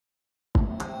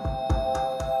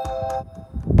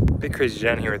Big Crazy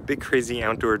John here with Big Crazy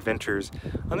Outdoor Adventures.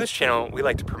 On this channel, we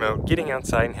like to promote getting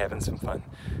outside and having some fun.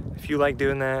 If you like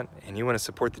doing that and you want to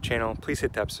support the channel, please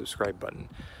hit that subscribe button.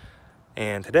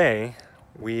 And today,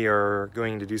 we are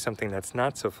going to do something that's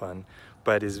not so fun,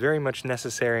 but is very much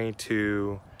necessary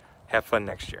to have fun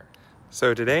next year.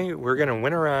 So today, we're going to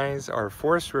winterize our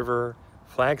Forest River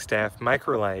Flagstaff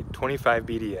Microlite 25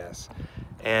 BDS.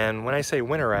 And when I say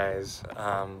winterize,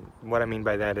 what I mean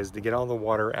by that is to get all the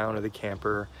water out of the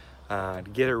camper, to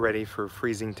get it ready for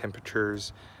freezing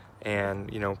temperatures, and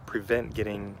prevent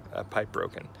getting a pipe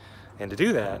broken. And to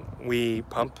do that, we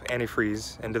pump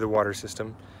antifreeze into the water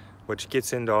system, which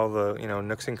gets into all the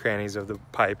nooks and crannies of the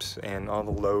pipes and all the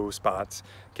low spots,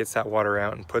 gets that water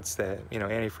out and puts the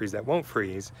antifreeze that won't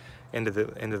freeze into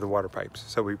the water pipes.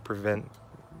 So we prevent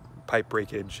pipe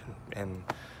breakage and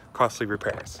costly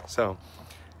repairs. So.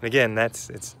 And again,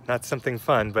 it's not something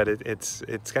fun, but it's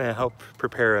going to help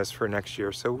prepare us for next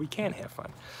year so we can have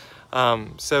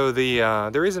fun. So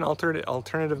there is an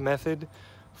alternative method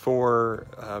for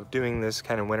doing this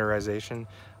kind of winterization.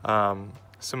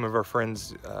 Some of our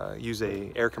friends use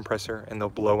a air compressor and they'll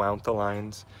blow out the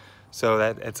lines. So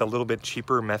that it's a little bit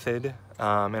cheaper method.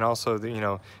 And also, if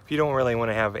you don't really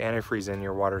want to have antifreeze in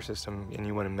your water system and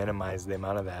you want to minimize the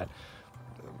amount of that,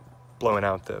 blowing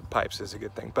out the pipes is a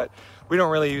good thing. But we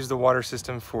don't really use the water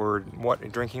system for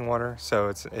drinking water, so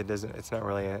it's not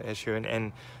really an issue.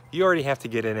 And you already have to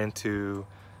get it into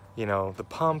the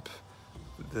pump,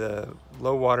 the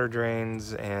low water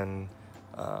drains, and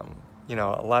a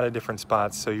lot of different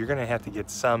spots, so you're gonna have to get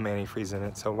some antifreeze in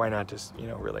it, so why not just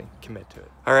really commit to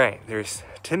it. All right, there's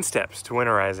 10 steps to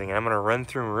winterizing. I'm gonna run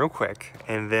through them real quick,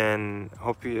 and then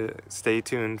hope you stay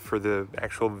tuned for the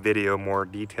actual video, more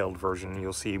detailed version.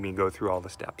 You'll see me go through all the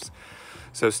steps.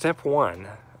 So step 1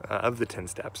 of the 10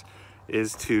 steps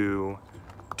is to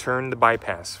turn the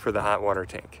bypass for the hot water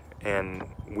tank, and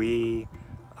we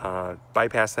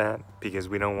bypass that because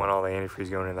we don't want all the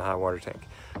antifreeze going in the hot water tank.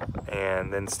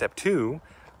 And then step 2,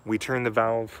 we turn the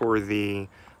valve for the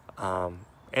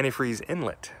antifreeze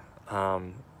inlet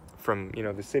from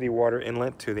the city water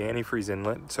inlet to the antifreeze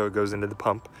inlet, so it goes into the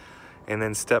pump. And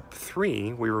then step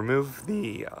 3, we remove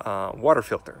the water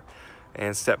filter.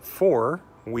 And step 4,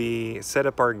 we set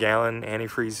up our gallon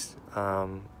antifreeze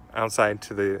outside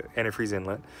to the antifreeze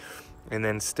inlet. And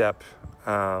then step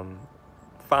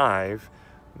 5,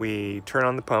 we turn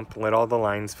on the pump, let all the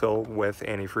lines fill with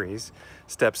antifreeze.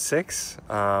 Step 6,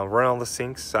 run all the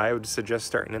sinks. I would suggest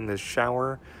starting in the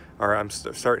shower, or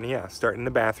starting in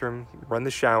the bathroom, run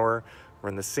the shower,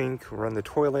 run the sink, run the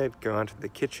toilet, go onto the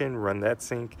kitchen, run that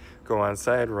sink, go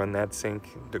outside, run that sink,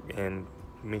 and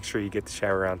make sure you get the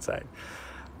shower outside.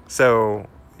 So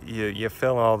you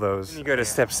fill all those. You go to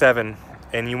step 7,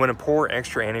 and you want to pour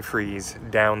extra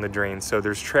antifreeze down the drain. So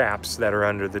there's traps that are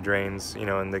under the drains,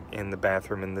 in the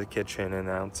bathroom, in the kitchen, and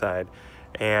outside.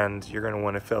 And you're going to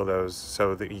want to fill those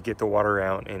so that you get the water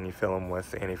out and you fill them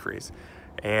with antifreeze.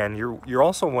 And you're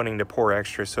also wanting to pour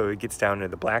extra so it gets down to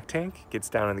the black tank, gets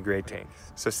down in the gray tank.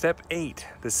 So step 8,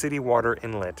 the city water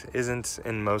inlet isn't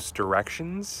in most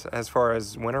directions as far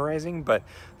as winterizing, but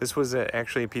this was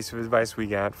actually a piece of advice we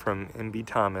got from MB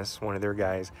Thomas, one of their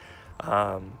guys.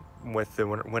 With their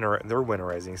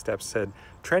winterizing steps, said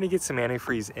try to get some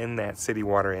antifreeze in that city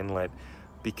water inlet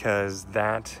because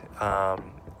that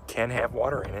can have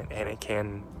water in it and it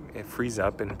can freeze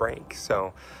up and break.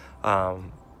 So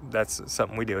that's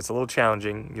something we do. It's a little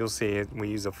challenging. You'll see it. We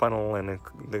use a funnel and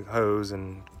the hose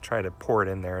and try to pour it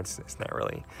in there. It's not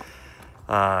really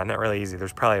easy.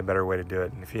 There's probably a better way to do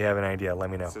it. And if you have an idea,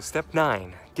 let me know. So step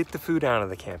 9, get the food out of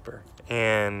the camper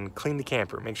and clean the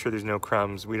camper. Make sure there's no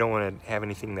crumbs. We don't want to have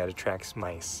anything that attracts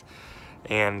mice.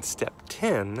 And step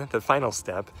 10, the final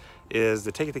step, is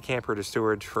to take the camper to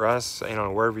storage. For us,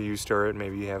 wherever you store it,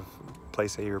 maybe you have a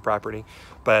place at your property,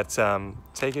 but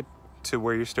take it to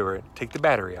where you store it, take the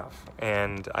battery off,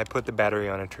 and I put the battery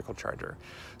on a trickle charger.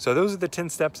 So those are the 10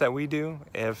 steps that we do.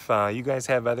 If you guys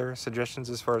have other suggestions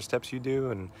as far as steps you do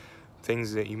and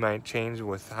things that you might change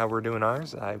with how we're doing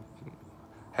ours, I'm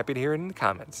happy to hear it in the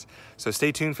comments. So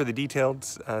stay tuned for the detailed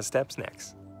steps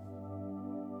next.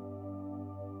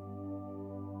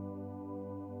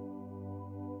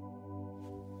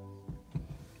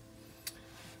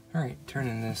 All right,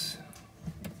 turning this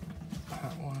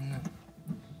hot one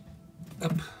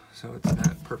up so it's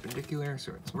not perpendicular,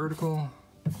 so it's vertical.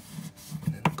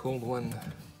 And then the cold one,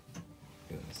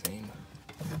 doing the same.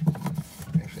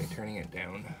 Actually turning it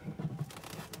down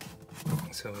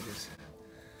so it is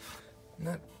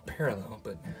not parallel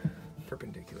but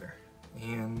perpendicular.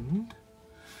 And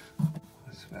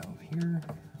this valve here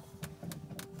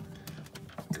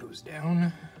goes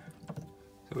down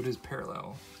So it is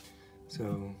parallel.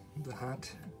 So the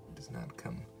hot does not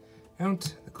come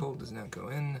out, the cold does not go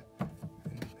in,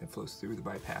 and it flows through the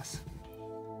bypass.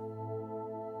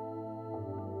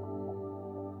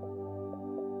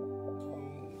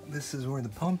 This is where the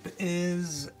pump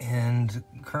is, and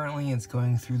currently it's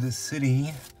going through the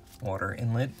city water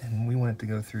inlet, and we want it to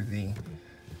go through the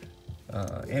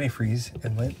antifreeze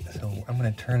inlet. So I'm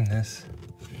going to turn this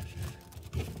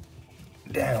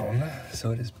down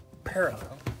so it is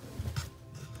parallel.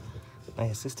 My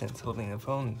assistant's holding the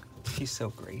phone. She's so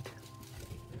great.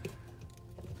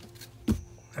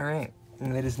 All right,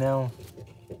 and it is now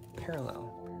parallel.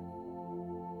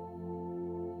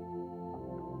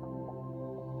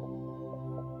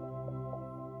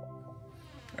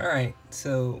 All right,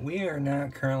 so we are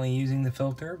not currently using the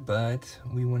filter, but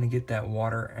we want to get that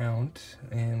water out,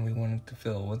 and we want it to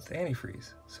fill with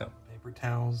antifreeze. So paper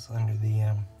towels under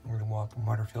the where the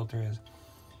water filter is.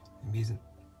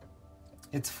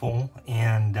 It's full,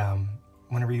 and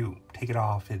whenever you take it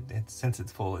off, since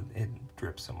it's full, it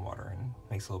drips some water and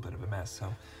makes a little bit of a mess.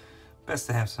 So best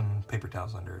to have some paper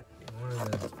towels under it. One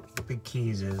of the big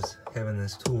keys is having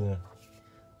this tool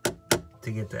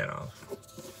to get that off.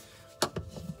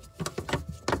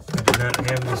 I did not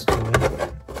have this tool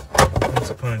once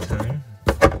upon a time,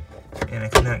 and I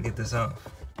could not get this off.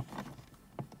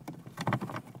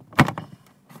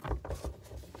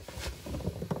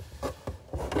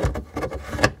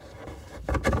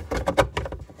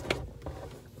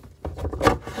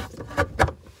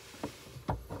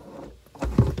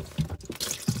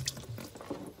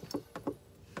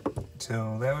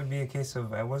 So that would be a case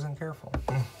of I wasn't careful.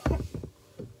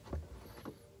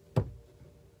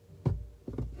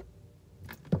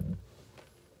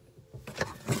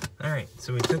 Alright,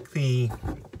 so we took the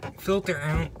filter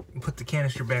out, put the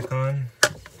canister back on,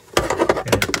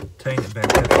 and tighten it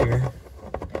back up here.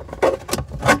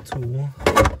 Tool.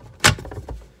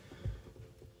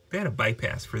 They had a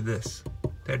bypass for this.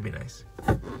 That'd be nice.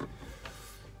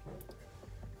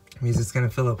 Means it's going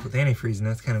to fill up with antifreeze, and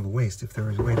that's kind of a waste. If there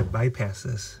was a way to bypass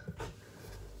this,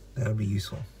 that would be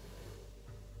useful.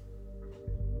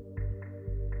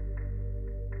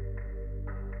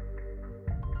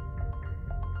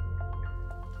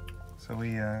 So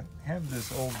we have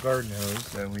this old garden hose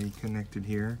that we connected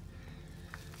here,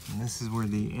 and this is where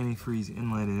the antifreeze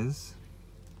inlet is.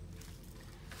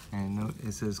 And note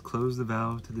it says close the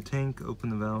valve to the tank,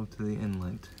 open the valve to the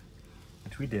inlet,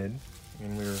 which we did,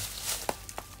 and we're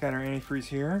got our antifreeze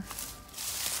here.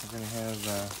 We're going to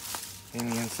have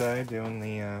Amy inside doing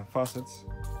the faucets.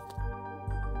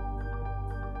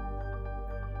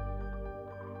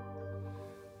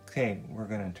 Okay, we're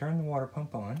going to turn the water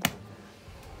pump on.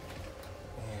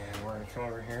 And we're going to come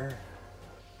over here.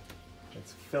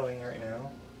 It's filling right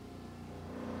now.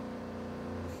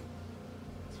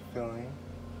 It's filling.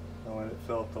 I'll let it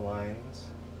fill up the lines.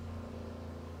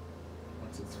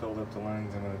 Once it's filled up the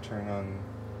lines, I'm going to turn on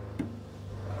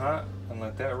hot and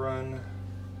let that run.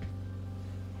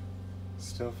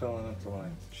 Still filling up the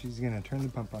lines. She's gonna turn the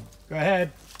pump on. Go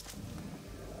ahead.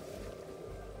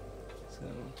 So,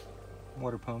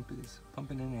 water pump is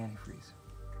pumping in antifreeze.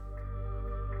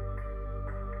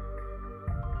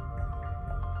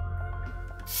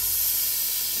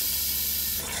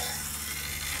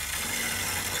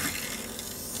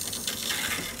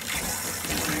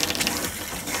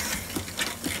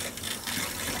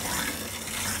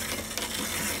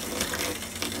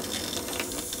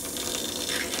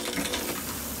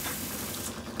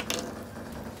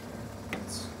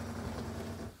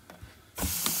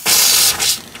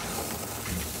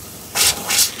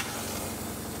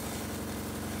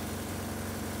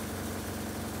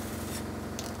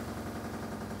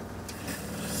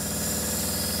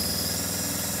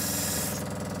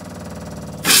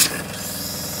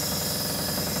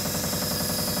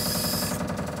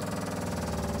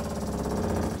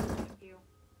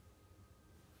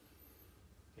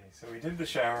 So we did the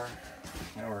shower,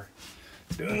 now we're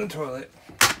doing the toilet.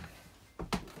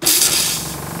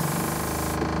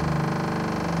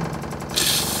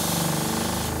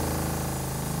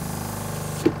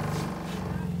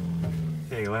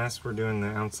 Okay, last we're doing the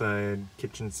outside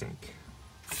kitchen sink.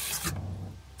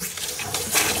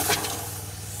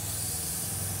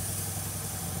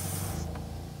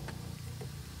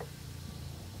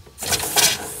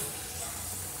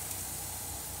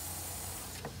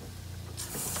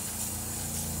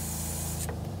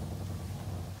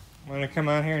 Want to come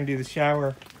out here and do the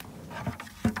shower?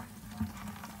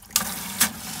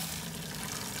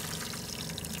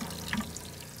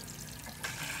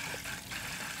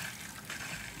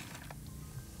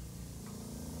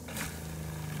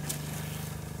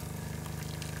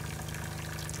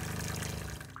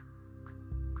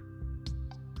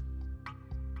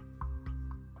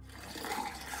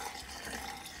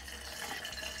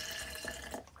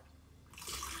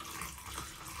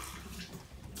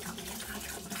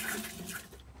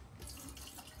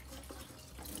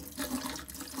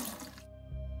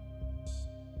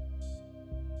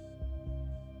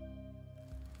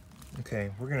 Okay,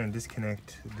 we're gonna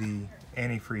disconnect the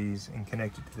antifreeze and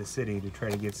connect it to the city to try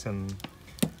to get some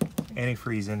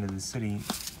antifreeze into the city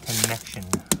connection.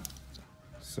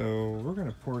 So we're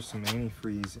gonna pour some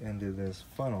antifreeze into this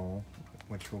funnel,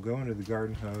 which will go into the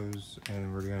garden hose,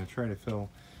 and we're gonna try to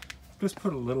just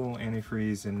put a little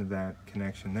antifreeze into that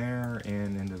connection there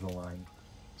and into the line.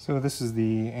 So this is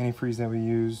the antifreeze that we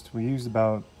used. We used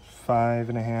about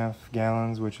 5.5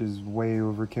 gallons, which is way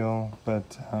overkill,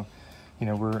 but you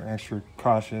know, we're extra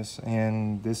cautious,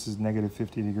 and this is negative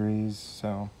 50 degrees,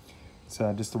 so it's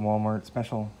just a Walmart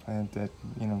special, and that,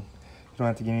 you know, you don't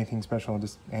have to get anything special,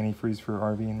 just antifreeze for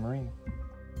RV and marine.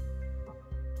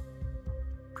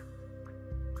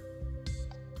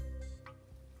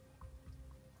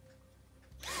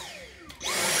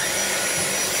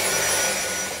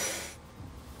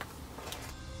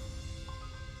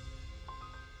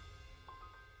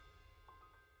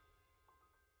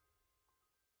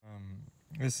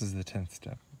 This is the 10th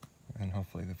step, and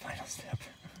hopefully the final step.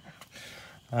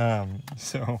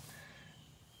 So,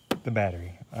 the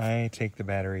battery. I take the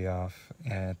battery off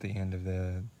at the end of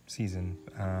the season.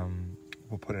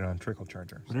 We'll put it on trickle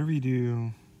charger. Whatever you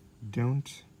do,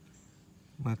 don't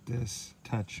let this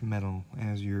touch metal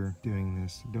as you're doing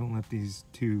this. Don't let these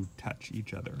two touch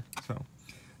each other. So,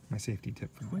 my safety tip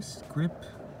for twist, grip,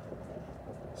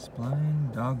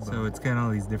 spline, dog bone. So it's got all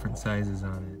these different sizes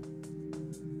on it.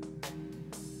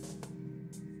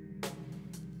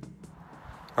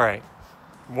 All right,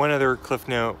 one other cliff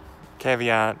note,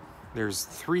 caveat, there's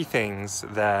 3 things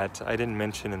that I didn't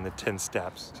mention in the 10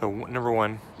 steps. So number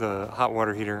 1, the hot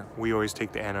water heater, we always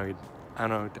take the anode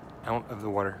out of the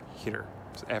water heater.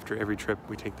 So after every trip,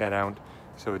 we take that out,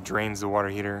 so it drains the water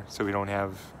heater, so we don't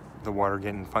have the water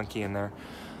getting funky in there.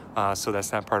 So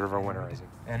that's not part of our winterizing.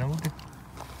 Anode,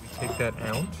 we take that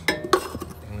out,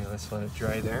 and we just let it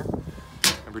dry there.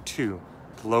 Number 2,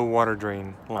 low water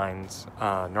drain lines.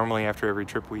 Normally after every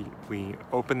trip we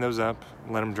open those up,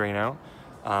 let them drain out.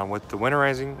 With the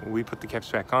winterizing, we put the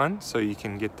caps back on so you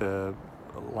can get the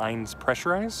lines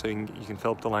pressurized, so you can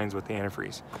fill up the lines with the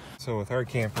antifreeze. So with our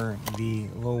camper, the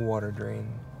low water drain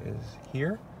is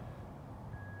here.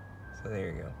 So there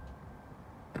you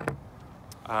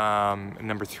go.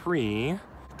 Number 3,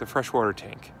 the freshwater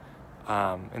tank.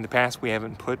 In the past we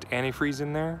haven't put antifreeze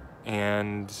in there,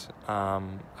 and I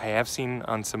have seen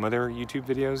on some other YouTube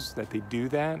videos that they do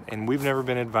that, and we've never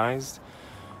been advised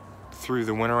through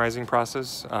the winterizing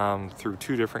process through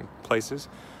 2 different places.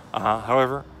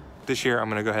 However, this year I'm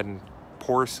gonna go ahead and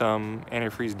pour some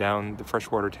antifreeze down the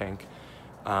freshwater tank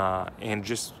and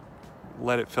just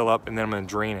let it fill up, and then I'm gonna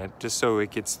drain it just so it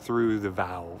gets through the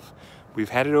valve. We've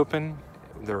had it open,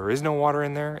 there is no water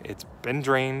in there, it's been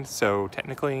drained, so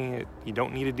technically you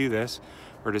don't need to do this.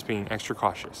 We're just being extra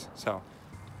cautious, so.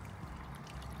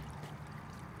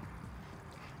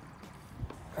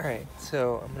 All right,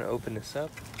 so I'm gonna open this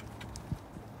up.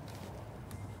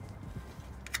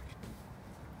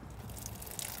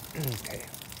 Okay.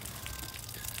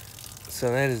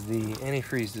 So that is the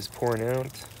antifreeze just pouring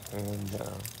out, and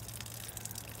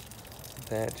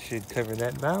that should cover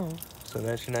that valve, so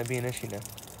that should not be an issue now.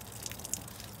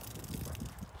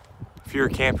 If you're a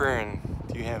camper and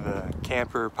you have a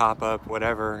camper, pop-up,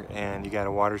 whatever, and you got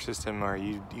a water system, or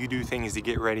you do things to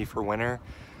get ready for winter,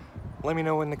 let me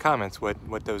know in the comments what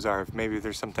those are. If maybe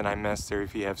there's something I missed, or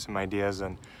if you have some ideas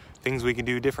on things we can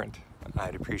do different,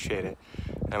 I'd appreciate it.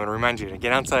 And I want to remind you to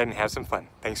get outside and have some fun.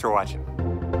 Thanks for watching.